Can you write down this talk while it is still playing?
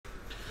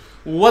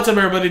What's up,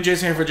 everybody?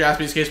 Jason here for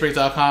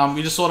jaspyscasebreaks.com.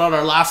 We just sold out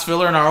our last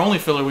filler and our only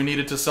filler we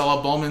needed to sell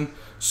out BOWMAN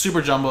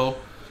Super Jumbo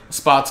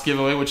spots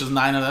giveaway, which is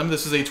 9 of them.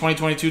 This is a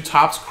 2022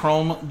 Topps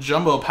Chrome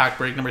Jumbo pack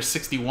break, number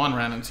 61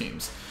 random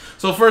teams.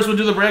 So first we'll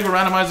do the break. We'll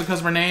randomize the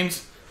customer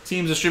names,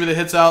 teams, distribute the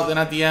hits out. Then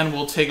at the end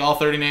we'll take all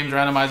 30 names,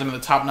 randomize them in the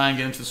top 9,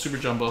 get into the Super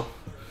Jumbo.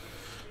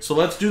 So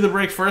let's do the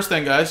break first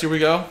then, guys. Here we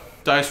go.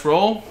 Dice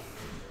roll.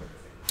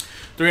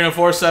 3 and a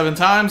 4, 7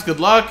 times. Good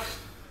luck.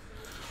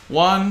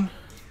 1,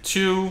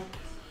 2,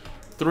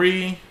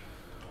 3,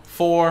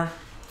 4,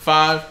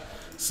 5,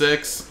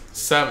 6,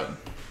 7.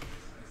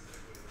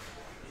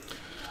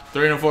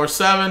 3 and a 4,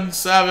 7,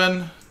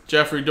 7.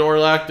 Jeffrey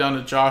Dorlack down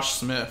to Josh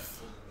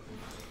Smith.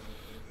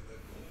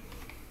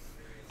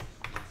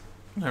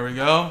 There we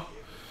go.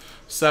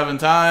 7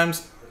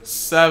 times.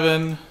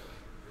 7.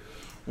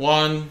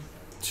 1,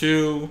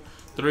 2,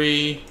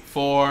 3,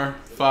 4,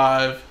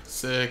 5,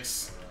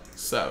 6,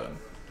 7.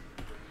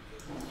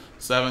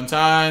 7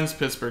 times.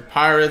 Pittsburgh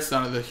Pirates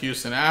down to the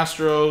Houston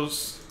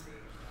Astros.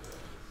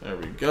 There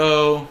we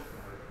go.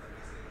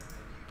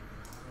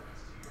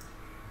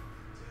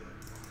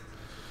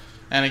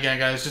 And again,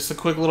 guys, just a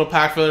quick little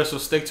pack filler, so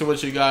stick to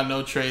what you got,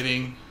 no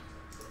trading.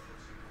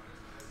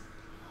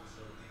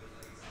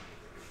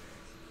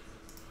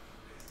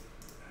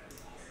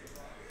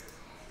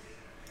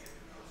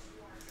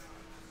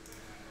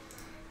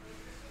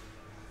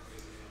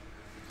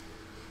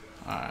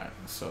 Alright,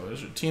 so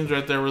there's your teams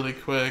right there really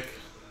quick.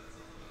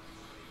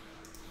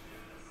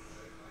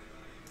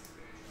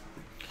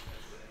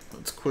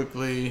 Let's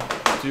quickly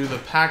do the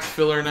pack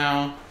filler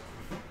now.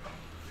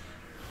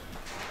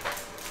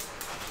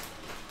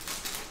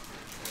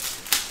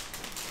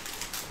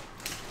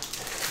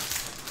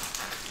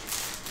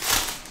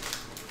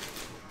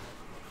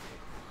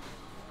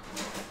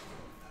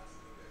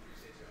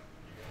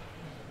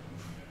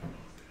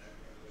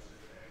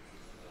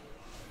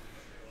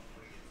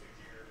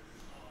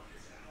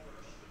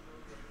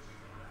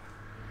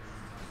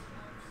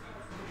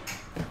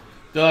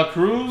 De La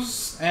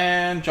Cruz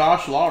and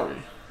Josh Lowry.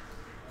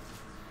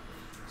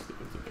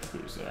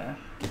 There.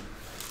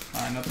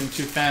 Alright, nothing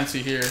too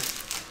fancy here.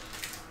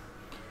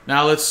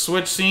 Now let's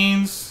switch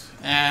scenes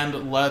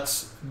and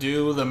let's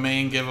do the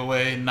main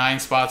giveaway. 9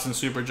 spots in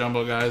Super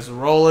Jumbo, guys.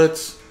 Roll it.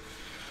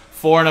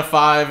 4 and a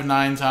 5,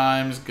 9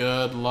 times.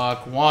 Good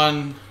luck.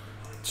 1,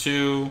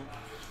 2,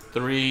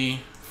 3,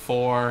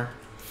 4,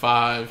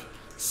 5,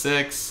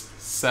 6,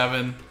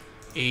 7,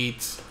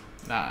 8,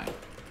 9.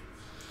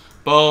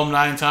 Boom,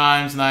 9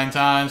 times, 9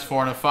 times,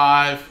 4 and a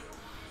 5.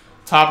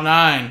 Top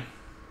 9.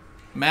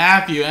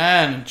 Matthew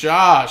N,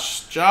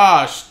 Josh,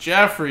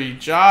 Jeffrey,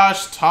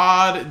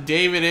 Todd,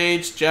 David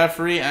H,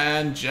 Jeffrey,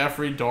 and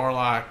Jeffrey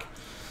Dorlack.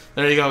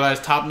 There you go, guys.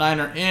 Top 9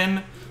 are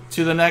in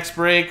to the next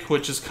break,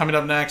 which is coming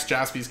up next,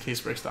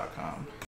 jaspyscasebreaks.com.